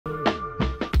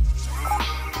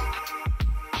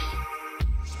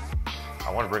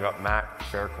I want to bring up Matt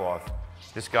Faircloth.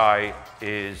 This guy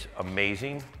is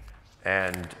amazing,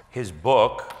 and his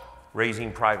book,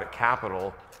 Raising Private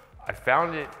Capital, I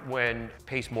found it when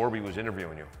Pace Morby was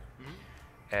interviewing you.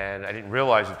 And I didn't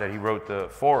realize that he wrote the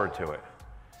foreword to it.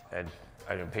 And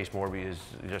I know Pace Morby is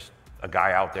just a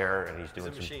guy out there, and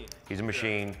he's a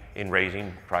machine in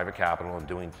raising private capital and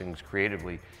doing things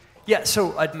creatively. Yeah,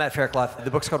 so Matt Faircloth, the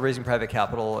book's called Raising Private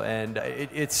Capital, and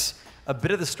it's a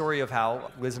bit of the story of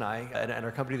how Liz and I and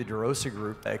our company, the DeRosa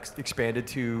Group, expanded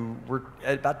to, we're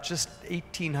at about just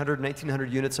 1,800,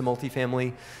 1,900 units of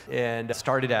multifamily, and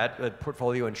started at a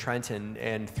portfolio in Trenton,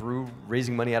 and through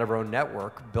raising money out of our own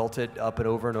network, built it up and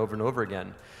over and over and over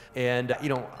again. And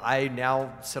I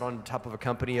now sit on top of a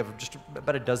company of just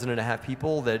about 12.5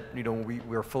 people that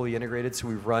we're fully integrated. So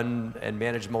we run and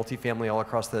manage multifamily all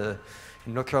across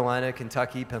North Carolina,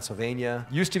 Kentucky, Pennsylvania.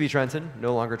 Used to be Trenton,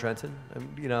 no longer Trenton.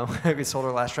 We sold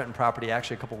our last Trenton property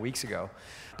actually a couple weeks ago.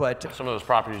 But some of those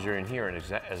properties are in here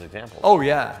as examples. Oh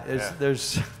yeah,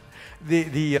 there's.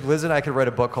 Liz and I could write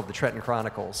a book called The Trenton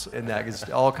Chronicles, and that is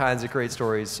all kinds of great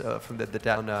stories from the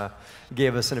town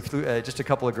gave us, and just a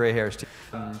couple of gray hairs too.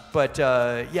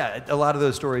 Yeah, a lot of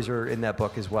those stories are in that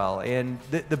book as well. And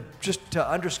just to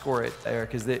underscore it,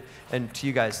 Eric, and to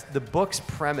you guys, the book's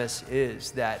premise is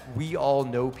that we all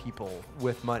know people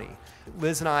with money.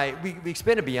 Liz and I, we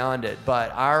expanded beyond it,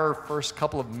 but our first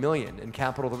couple of million in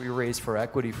capital that we raised for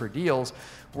equity for deals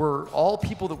were all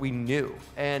people that we knew.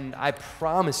 And I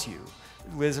promise you,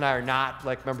 Liz and I are not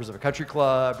like members of a country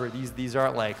club, or these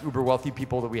aren't like uber wealthy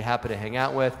people that we happen to hang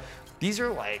out with. These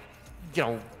are like,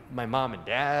 my mom and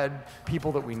dad,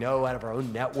 people that we know out of our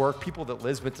own network, people that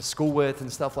Liz went to school with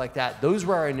and stuff like that. Those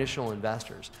were our initial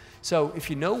investors. So if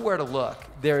you know where to look,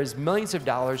 there's millions of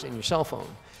dollars in your cell phone.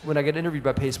 When I got interviewed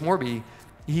by Pace Morby,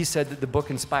 he said that the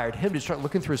book inspired him to start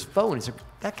looking through his phone. He said,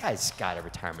 that guy's got a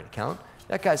retirement account.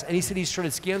 And he said he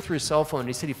started scanning through his cell phone, and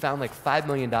he said he found like $5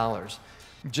 million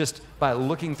just by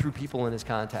looking through people in his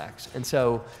contacts. And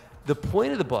so the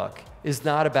point of the book is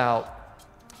not about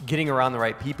getting around the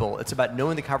right people. It's about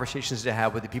knowing the conversations to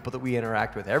have with the people that we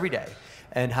interact with every day,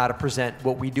 and how to present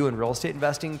what we do in real estate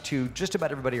investing to just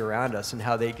about everybody around us, and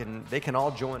how they can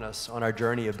all join us on our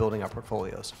journey of building our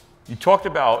portfolios. You talked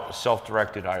about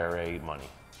self-directed IRA money.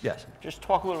 Yes. Just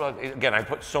talk a little about, again, I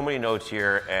put so many notes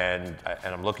here, and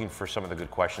I'm looking for some of the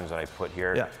good questions that I put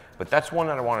here. Yeah. But that's one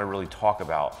that I want to really talk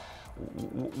about.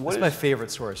 It's my favorite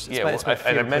source. It's my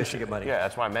favorite place to get money. Yeah,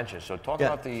 that's why I mentioned. So talk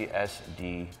about the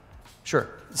SD. Sure.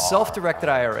 Self-directed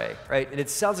IRA, right? And it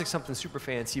sounds like something super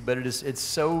fancy, but it's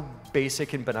so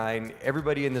basic and benign.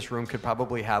 Everybody in this room could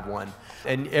probably have one.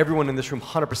 And everyone in this room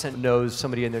 100% knows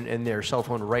somebody in their cell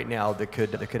phone right now that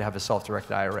could have a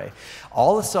self-directed IRA.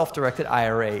 All a self-directed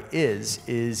IRA is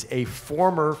a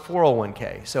former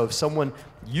 401k. So if someone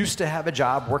used to have a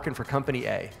job working for company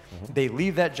A, they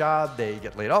leave that job, they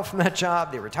get laid off from that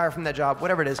job, they retire from that job,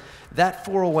 whatever it is, that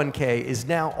 401k is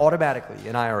now automatically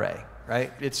an IRA.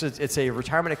 Right? It's a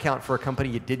retirement account for a company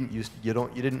you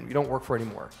don't work for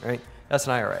anymore, right? That's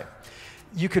an IRA.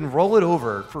 You can roll it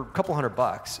over for a couple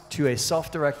 $100 to a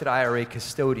self-directed IRA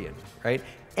custodian, right?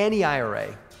 Any IRA,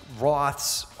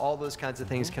 Roths, all those kinds of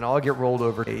things can all get rolled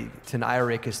over to an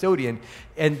IRA custodian.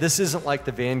 And this isn't like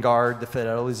the Vanguard, the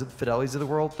Fidelities of the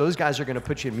world. Those guys are going to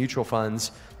put you in mutual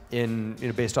funds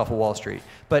based off of Wall Street.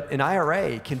 But an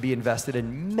IRA can be invested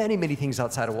in many, many things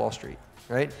outside of Wall Street.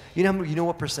 Right? You know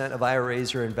what percent of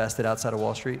IRAs are invested outside of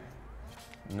Wall Street?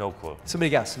 No clue. Somebody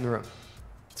guess in the room.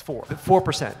 It's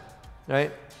 4%,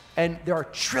 right? And there are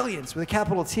trillions with a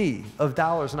capital T of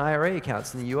dollars in IRA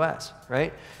accounts in the US,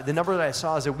 right? The number that I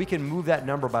saw is that we can move that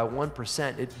number by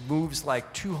 1%. It moves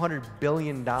like $200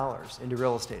 billion into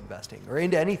real estate investing, or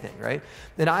into anything, right?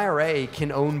 An IRA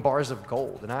can own bars of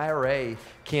gold. An IRA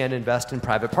can invest in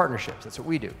private partnerships. That's what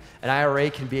we do. An IRA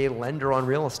can be a lender on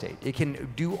real estate. It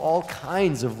can do all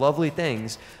kinds of lovely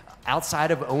things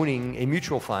outside of owning a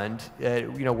mutual fund,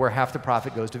 where half the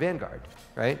profit goes to Vanguard,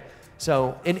 right?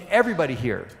 So, and everybody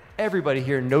here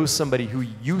knows somebody who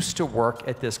used to work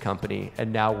at this company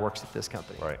and now works at this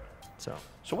company. Right. So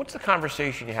what's the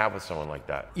conversation you have with someone like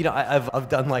that? I've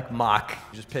done like mock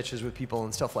just pitches with people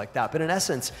and stuff like that. But in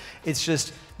essence, it's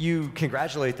just you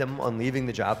congratulate them on leaving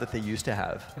the job that they used to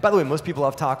have. By the way, most people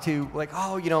I've talked to, like,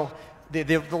 oh,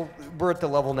 we're at the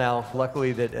level now,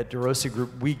 luckily, that at DeRosa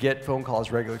Group, we get phone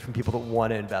calls regularly from people that want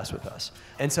to invest with us.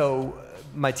 And so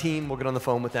my team will get on the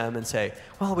phone with them and say,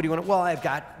 well, what do you want to, well, I've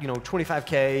got,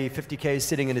 25K, 50K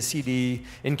sitting in a CD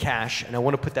in cash, and I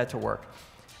want to put that to work.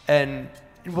 And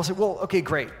we'll say, well, okay,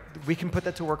 great. We can put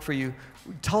that to work for you.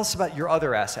 Tell us about your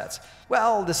other assets.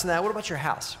 Well, this and that. What about your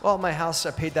house? Well, my house,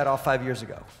 I paid that off 5 years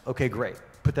ago. Okay, great.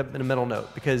 put them in a middle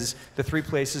note, because the three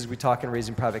places we talk in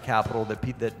raising private capital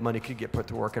that money could get put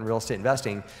to work in real estate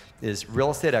investing is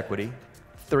real estate equity.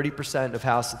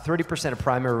 30% of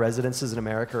primary residences in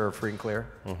America are free and clear,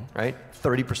 right?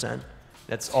 30%.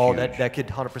 That's all that could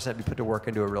 100% be put to work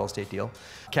into a real estate deal.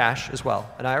 Cash as well,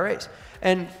 and IRAs.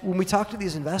 And when we talk to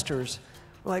these investors,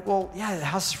 we're like, well, yeah, the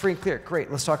house is free and clear.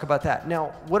 Great, let's talk about that. Now,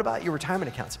 what about your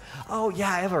retirement accounts? Oh, yeah,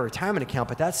 I have a retirement account,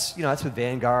 but that's with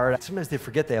Vanguard. Sometimes they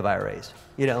forget they have IRAs,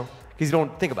 because you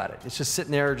don't think about it. It's just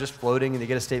sitting there, just floating, and they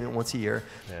get a statement once a year.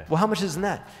 Yeah. Well, how much is in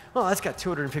that? Well, that's got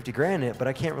 250 grand in it, but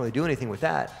I can't really do anything with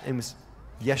that. And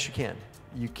yes, you can.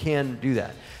 You can do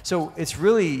that. So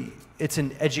it's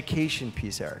an education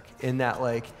piece, Eric, in that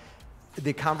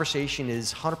the conversation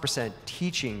is 100%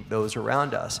 teaching those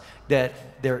around us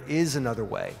that there is another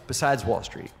way besides Wall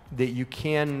Street, that you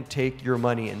can take your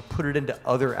money and put it into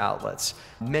other outlets,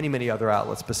 many, many other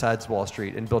outlets besides Wall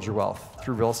Street, and build your wealth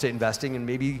through real estate investing, and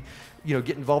maybe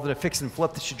get involved in a fix and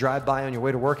flip that you drive by on your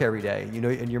way to work every day,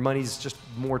 and your money's just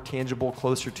more tangible,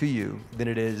 closer to you than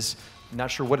it is not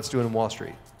sure what it's doing in Wall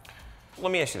Street.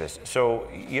 Let me ask you this. So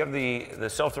you have the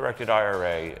self-directed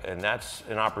IRA, and that's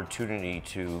an opportunity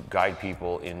to guide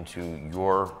people into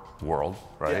your world,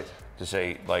 right? Yes. To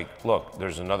say, look,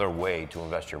 there's another way to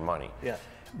invest your money. Yeah.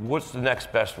 What's the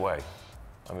next best way?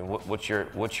 I mean, what's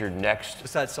your next?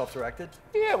 Besides self-directed?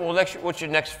 Yeah. Well, what's your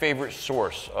next favorite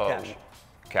source of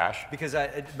cash? Because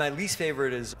my least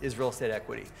favorite is real estate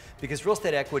equity. Because real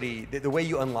estate equity, the way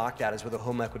you unlock that is with a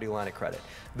home equity line of credit.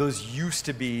 Those used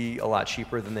to be a lot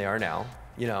cheaper than they are now,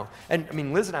 And I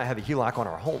mean, Liz and I have a HELOC on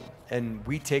our home, and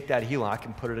we take that HELOC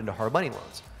and put it into hard money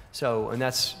loans. So, and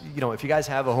that's, if you guys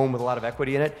have a home with a lot of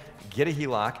equity in it, get a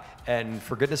HELOC, and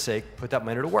for goodness sake, put that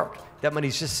money to work. That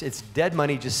money's it's dead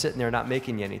money just sitting there not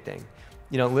making you anything.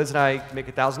 Liz and I make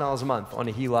 $1,000 a month on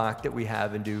a HELOC that we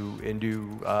have and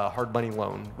do a hard money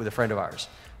loan with a friend of ours.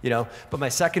 But my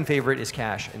second favorite is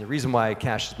cash, and the reason why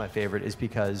cash is my favorite is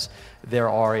because there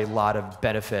are a lot of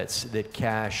benefits that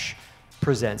cash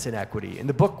presents in equity. In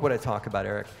the book, what I talk about,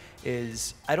 Eric,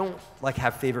 is I don't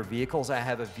have favorite vehicles. I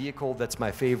have a vehicle that's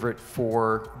my favorite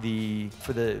for the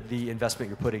investment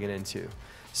you're putting it into.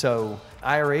 So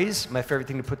IRAs, my favorite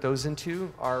thing to put those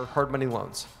into are hard money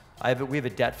loans. We have a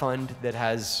debt fund that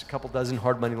has a couple dozen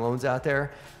hard money loans out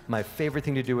there. My favorite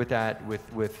thing to do with that,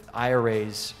 with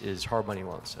IRAs, is hard money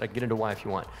loans. I can get into why if you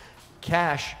want.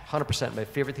 Cash, 100%. My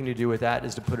favorite thing to do with that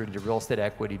is to put it into real estate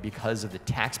equity because of the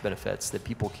tax benefits that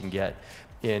people can get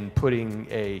in putting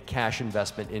a cash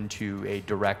investment into a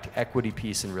direct equity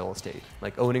piece in real estate,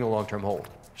 like owning a long-term hold.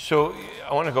 So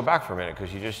I want to go back for a minute,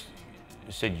 because you just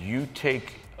said you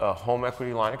take a home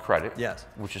equity line of credit, yes,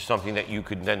 which is something that you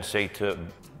could then say to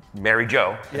Mary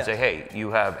Jo and yes, say, hey,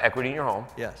 you have equity in your home.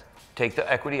 Yes. Take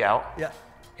the equity out. Yeah.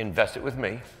 Invest it with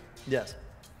me. Yes.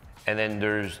 And then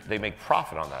they make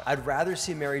profit on that. I'd rather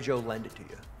see Mary Jo lend it to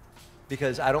you,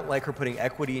 because I don't like her putting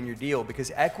equity in your deal,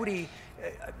 because equity,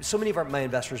 so many of my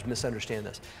investors misunderstand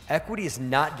this. Equity is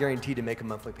not guaranteed to make a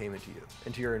monthly payment to you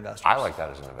and to your investors. I like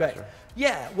that as an investor. Right.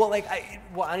 Yeah, well,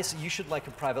 honestly, you should like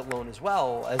a private loan as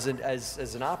well. As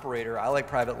an operator, I like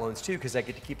private loans too, because I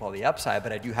get to keep all the upside,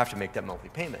 but I do have to make that monthly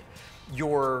payment.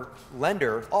 Your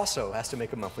lender also has to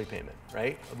make a monthly payment,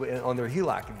 right? On their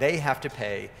HELOC, they have to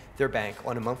pay their bank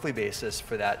on a monthly basis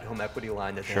for that home equity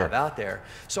line that they have out there.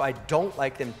 So I don't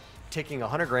like them taking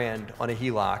 100 grand on a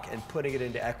HELOC and putting it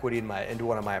into equity into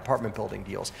one of my apartment building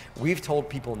deals. We've told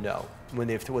people no when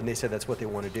they said that's what they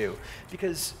want to do,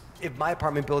 because if my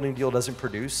apartment building deal doesn't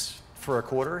produce for a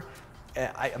quarter,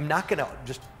 I'm not going to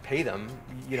just pay them.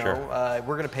 We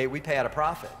pay out of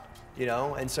profit.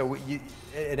 And so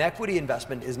an equity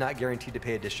investment is not guaranteed to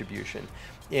pay a distribution.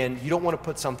 And you don't want to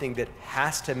put something that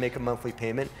has to make a monthly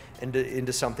payment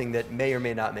into something that may or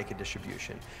may not make a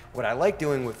distribution. What I like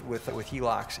doing with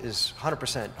HELOCs is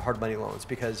 100% hard money loans,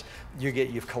 because you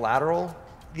have collateral.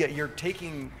 Yeah, you're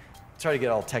taking, sorry to get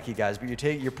all techie guys, but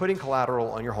you're putting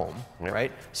collateral on your home,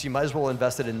 right? So you might as well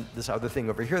invest it in this other thing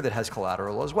over here that has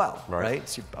collateral as well, right?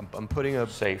 So I'm putting a...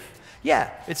 Safe.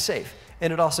 Yeah, it's safe.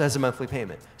 And it also has a monthly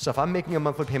payment. So if I'm making a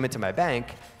monthly payment to my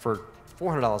bank for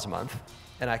 $400 a month,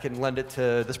 and I can lend it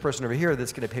to this person over here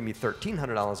that's going to pay me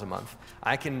 $1,300 a month,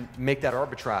 I can make that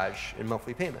arbitrage in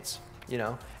monthly payments,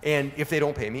 And if they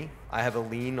don't pay me, I have a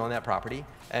lien on that property.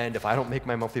 And if I don't make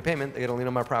my monthly payment, they get a lien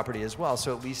on my property as well.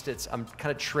 So at least I'm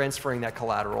kind of transferring that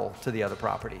collateral to the other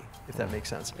property, if that makes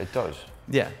sense. It does.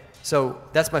 Yeah. So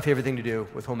that's my favorite thing to do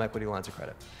with home equity lines of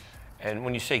credit. And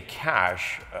when you say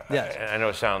cash, yes, I know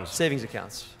it sounds... Savings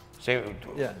accounts.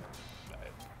 Yeah.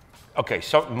 Okay,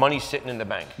 so money's sitting in the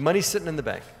bank. Money's sitting in the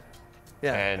bank.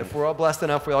 Yeah, And if we're all blessed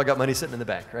enough, we all got money sitting in the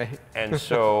bank, right? and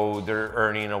so they're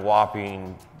earning a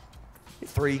whopping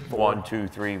 3, 4. 1, 2,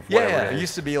 3, whatever Yeah, it it is.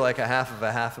 used to be like a half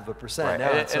of a percent. Right. Now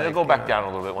And, it's and like, it'll go back down a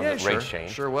little bit when the rates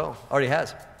change. Sure will. Already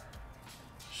has.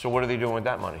 So what are they doing with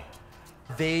that money?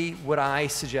 What I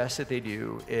suggest that they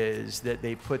do is that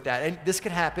they put that, and this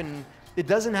could happen, it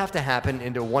doesn't have to happen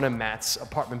into one of Matt's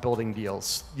apartment building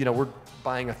deals. You know, we're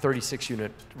buying a 36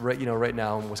 unit right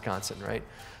now in Wisconsin, right?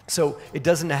 So it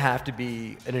doesn't have to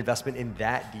be an investment in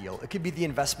that deal. It could be the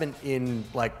investment in,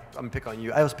 like, I'm gonna pick on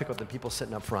you. I always pick on the people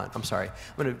sitting up front. I'm sorry.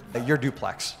 Your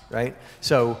duplex, right?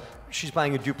 So she's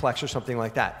buying a duplex or something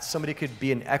like that. Somebody could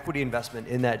be an equity investment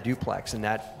in that duplex and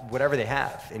that whatever they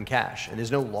have in cash. And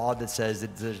there's no law that says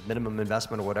that there's minimum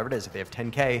investment or whatever it is. If they have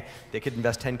 10K, they could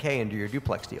invest 10K into your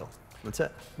duplex deal. That's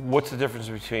it. What's the difference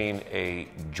between a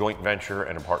joint venture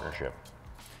and a partnership?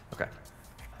 Okay.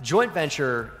 Joint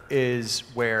venture is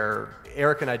where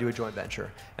Eric and I do a joint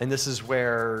venture. And this is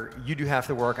where you do half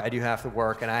the work, I do half the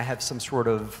work, and I have some sort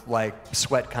of like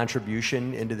sweat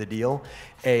contribution into the deal.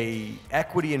 A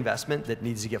equity investment that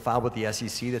needs to get filed with the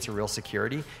SEC that's a real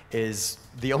security is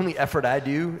the only effort I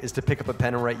do is to pick up a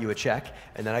pen and write you a check.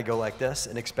 And then I go like this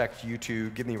and expect you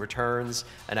to give me returns,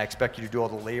 and I expect you to do all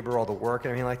the labor, all the work, and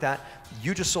everything like that.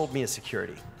 You just sold me a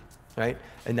security. Right?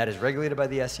 And that is regulated by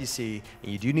the SEC, and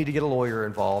you do need to get a lawyer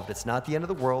involved. It's not the end of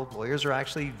the world. Lawyers are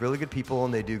actually really good people,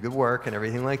 and they do good work and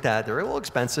everything like that. They're a little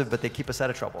expensive, but they keep us out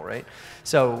of trouble, right?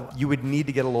 So you would need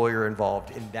to get a lawyer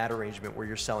involved in that arrangement where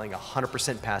you're selling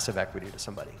 100% passive equity to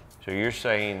somebody. So you're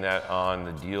saying that on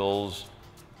the deals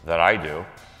that I do,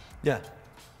 Yeah.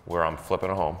 where I'm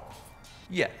flipping a home,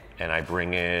 Yeah. and I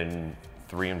bring in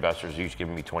 3 investors, each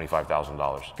giving me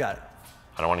 $25,000. Got it.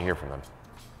 I don't want to hear from them.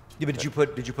 Yeah, but did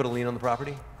you put a lien on the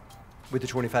property with the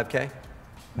 25K?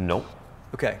 Nope.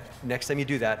 Okay. Next time you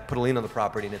do that, put a lien on the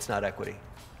property, and it's not equity.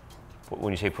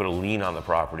 When you say put a lien on the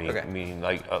property, Okay. meaning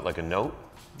like a note?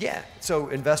 Yeah. So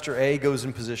investor A goes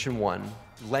in position 1.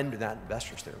 Lender, not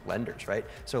investors, they're lenders, right?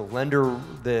 So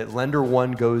the lender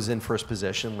 1 goes in first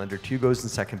position, lender 2 goes in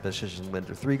second position,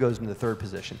 lender 3 goes in the third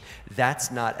position. That's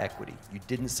not equity. You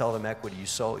didn't sell them equity.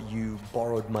 You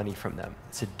borrowed money from them.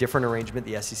 It's a different arrangement.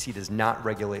 The SEC does not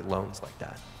regulate loans like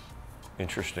that.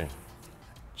 Interesting.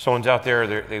 Someone's out there,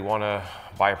 they want to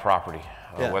buy a property,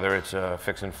 Yeah. whether it's a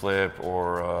fix and flip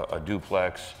or a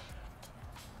duplex.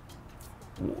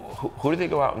 Who do they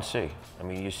go out and see? I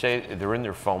mean, you say they're in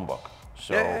their phone book.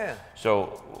 So, Yeah.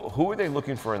 So who are they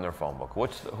looking for in their phone book?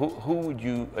 Who would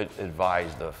you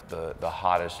advise the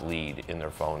hottest lead in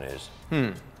their phone is?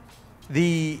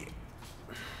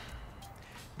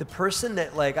 The person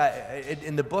that, like,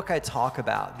 in the book I talk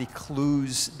about the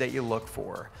clues that you look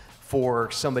for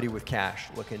somebody with cash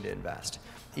looking to invest.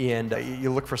 And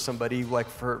you look for somebody like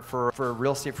for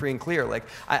real estate free and clear. Like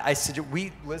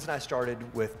Liz and I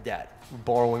started with debt,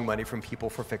 borrowing money from people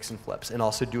for fix and flips, and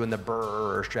also doing the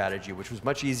BRRRR strategy, which was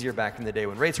much easier back in the day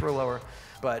when rates were lower.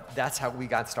 But that's how we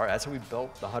got started. That's how we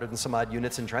built the 100 and some odd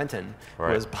units in Trenton.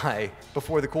 Right. Was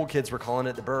before the cool kids were calling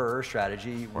it the BRRRR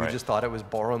strategy. We Right. just thought it was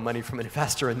borrowing money from an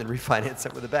investor and then refinance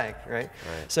it with a bank, right?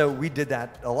 So we did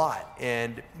that a lot,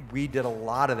 and we did a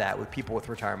lot of that with people with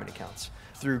retirement accounts,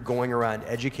 through going around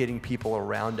educating people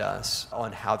around us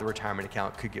on how the retirement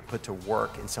account could get put to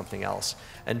work in something else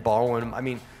and borrowing them. I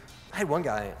mean, I had one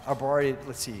guy, I borrowed,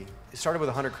 it started with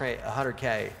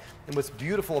 100K. And what's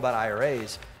beautiful about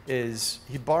IRAs is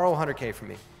he'd borrow 100K from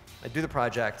me. I'd do the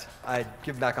project, I'd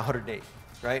give him back 108,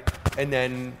 right? And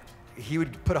then he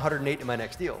would put 108 in my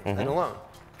next deal, in a loan.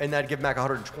 And I'd give him back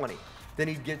 120. Then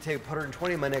he'd take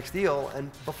 120 in my next deal, and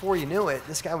before you knew it,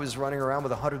 this guy was running around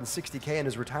with 160K in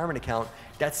his retirement account.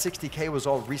 That 60K was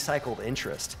all recycled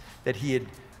interest that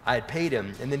I had paid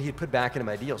him, and then he'd put back into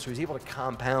my deal. So he was able to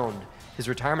compound his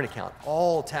retirement account,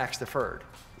 all tax deferred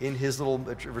in his little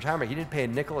retirement. He didn't pay a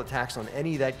nickel of tax on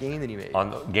any of that gain that he made.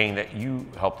 On the gain that you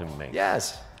helped him make?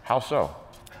 Yes. How so?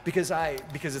 Because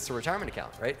it's a retirement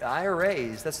account, right?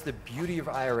 IRAs, that's the beauty of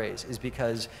IRAs, is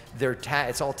because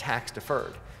it's all tax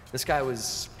deferred. This guy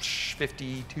was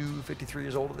 52, 53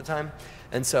 years old at the time.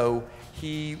 And so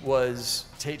he was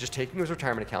just taking his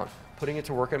retirement account, putting it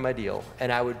to work in my deal,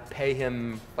 and I would pay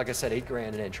him, like I said,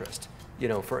 $8,000 in interest,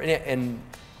 and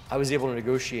I was able to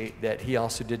negotiate that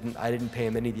I didn't pay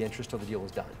him any of the interest till the deal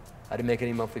was done. I didn't make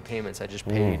any monthly payments, I just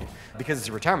paid, because it's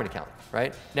a retirement account,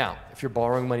 right? Now, if you're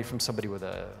borrowing money from somebody with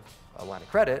a line of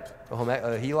credit, a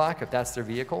HELOC, if that's their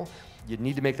vehicle, you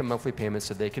need to make them monthly payments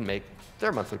so they can make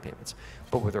their monthly payments.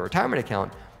 But with a retirement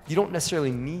account, you don't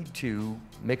necessarily need to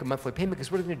make a monthly payment,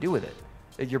 because what are they going to do with it?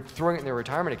 You're throwing it in their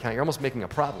retirement account, you're almost making a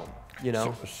problem, you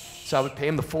know? So I would pay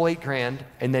him the full $8,000,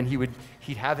 and then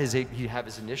he'd have his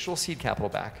initial seed capital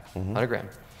back, $100,000.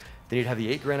 Then he'd have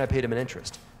the $8,000 I paid him in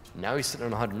interest. Now he's sitting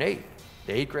on 108.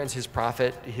 The $8,000's his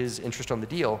profit, his interest on the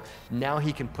deal. Now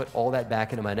he can put all that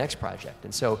back into my next project.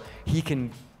 And so he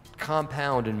can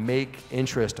compound and make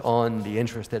interest on the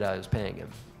interest that I was paying him.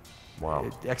 Wow.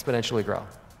 It exponentially grow.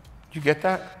 Did you get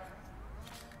that?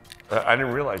 I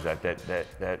didn't realize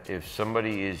that if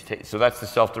somebody is, so that's the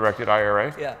self-directed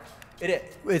IRA? Yeah,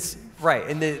 it's right.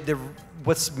 And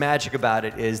what's magic about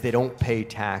it is they don't pay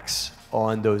tax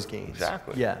on those gains.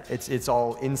 Exactly. Yeah, it's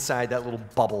all inside that little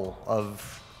bubble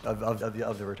of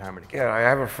the retirement account. Yeah, I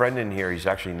have a friend in here. He's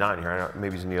actually not in here.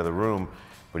 Maybe he's in the other room,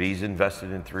 but he's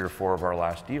invested in 3 or 4 of our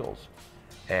last deals,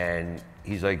 and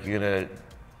he's like, "You're gonna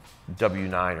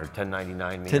W-9 or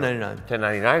 1099 me." 1099.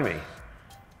 1099 me.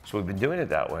 So we've been doing it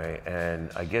that way, and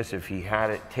I guess if he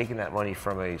had taken that money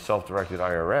from a self-directed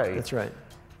IRA, that's right,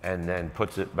 and then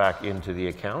puts it back into the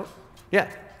account. Yeah,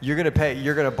 you're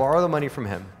gonna borrow the money from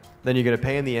him, then you're gonna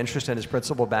pay him the interest and his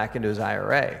principal back into his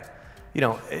IRA. You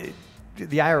know,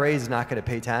 the IRA is not gonna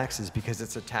pay taxes because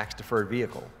it's a tax-deferred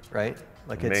vehicle, right?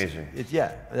 Like amazing.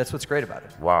 Yeah, that's what's great about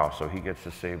it. Wow, so he gets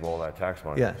to save all that tax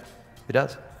money. Yeah, he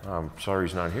does. I'm sorry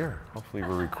he's not here. Hopefully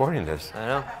we're recording this. I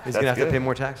know. He's gonna have to pay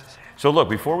more taxes. So look,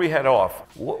 before we head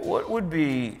off, what would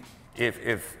be,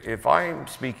 if I'm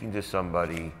speaking to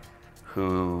somebody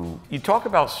who, you talk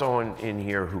about someone in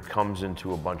here who comes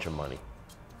into a bunch of money,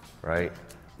 right?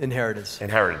 Inheritance.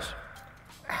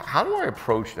 How do I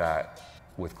approach that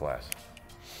with class?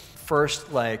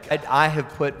 First, like, I have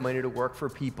put money to work for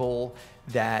people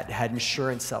that had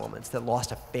insurance settlements, that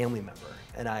lost a family member,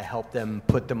 and I helped them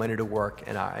put the money to work.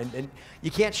 And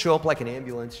you can't show up like an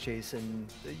ambulance chasing,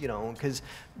 you know, because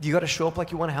you got to show up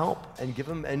like you want to help and give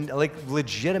them, and like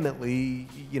legitimately,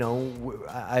 you know,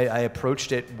 I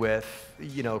approached it with,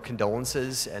 you know,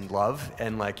 condolences and love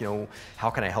and like, you know, how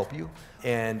can I help you?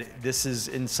 And this is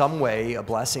in some way a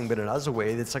blessing, but in another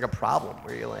way, it's like a problem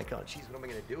where you're like, oh, geez, what am I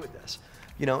going to do with this?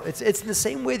 You know, it's the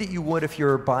same way that you would if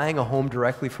you're buying a home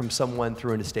directly from someone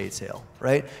through an estate sale,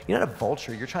 right? You're not a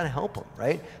vulture, you're trying to help them,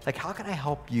 right? Like, how can I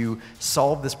help you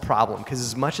solve this problem? Because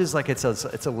as much as like it's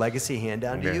a legacy hand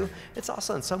down to you, it's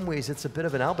also in some ways it's a bit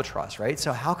of an albatross, right?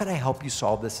 So how can I help you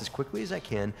solve this as quickly as I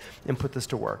can and put this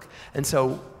to work? And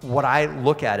so what I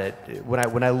look at it,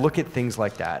 when I look at things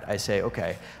like that, I say,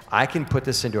 okay, I can put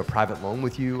this into a private loan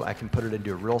with you. I can put it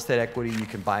into a real estate equity. You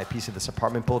can buy a piece of this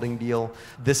apartment building deal.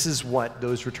 This is what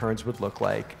those returns would look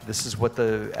like. This is what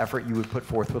the effort you would put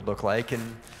forth would look like.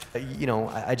 And, you know,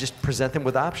 I just present them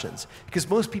with options. Because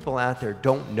most people out there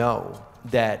don't know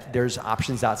that there's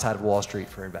options outside of Wall Street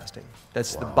for investing.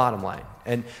 That's the bottom line.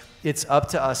 And it's up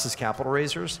to us as capital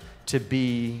raisers to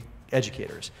be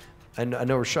educators. And I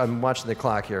know I'm watching the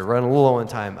clock here. We're running a little low on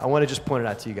time. I want to just point it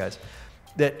out to you guys.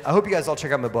 That I hope you guys all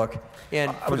check out my book.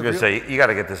 And I was going to say, you got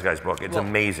to get this guy's book. It's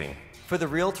amazing. For the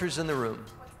realtors in the room,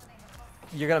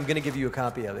 I'm going to give you a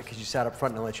copy of it because you sat up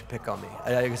front and I let you pick on me.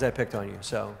 Because I picked on you.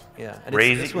 So, yeah. And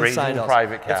Raising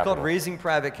Private Capital. It's called Raising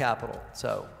Private Capital.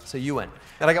 So you win.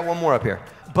 And I got one more up here.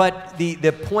 But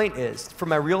the point is, for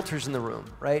my realtors in the room,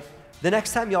 right? The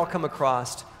next time y'all come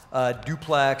across a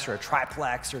duplex or a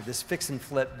triplex or this fix and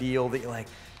flip deal that you're like,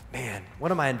 man,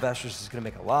 one of my investors is going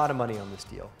to make a lot of money on this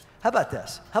deal. How about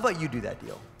this? How about you do that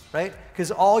deal, right? Because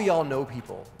all y'all know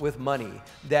people with money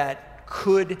that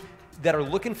are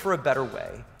looking for a better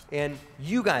way, and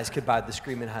you guys could buy the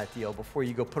screaming hot deal before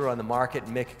you go put it on the market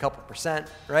and make a couple %,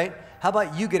 right? How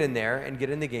about you get in there and get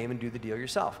in the game and do the deal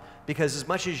yourself? Because as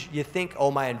much as you think,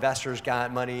 oh, my investors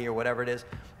got money or whatever it is,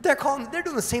 they're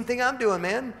doing the same thing I'm doing,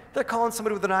 man. They're calling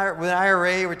somebody with an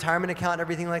IRA, retirement account, and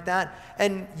everything like that.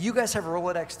 And you guys have a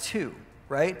Rolodex too.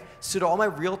 Right? So to all my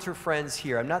realtor friends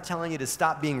here, I'm not telling you to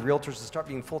stop being realtors and start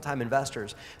being full-time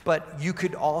investors, but you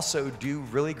could also do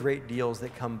really great deals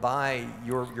that come by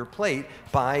your plate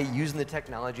by using the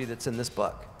technology that's in this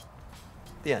book.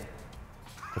 The end.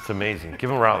 That's amazing.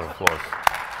 Give him a round of applause.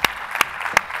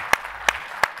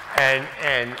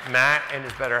 And Matt and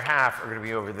his better half are going to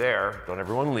be over there. Don't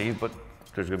everyone leave, but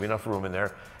there's going to be enough room in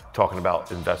there talking about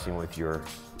investing with your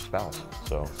spouse.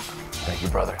 So thank you,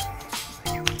 brother.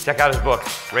 Check out his book,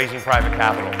 Raising Private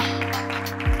Capital.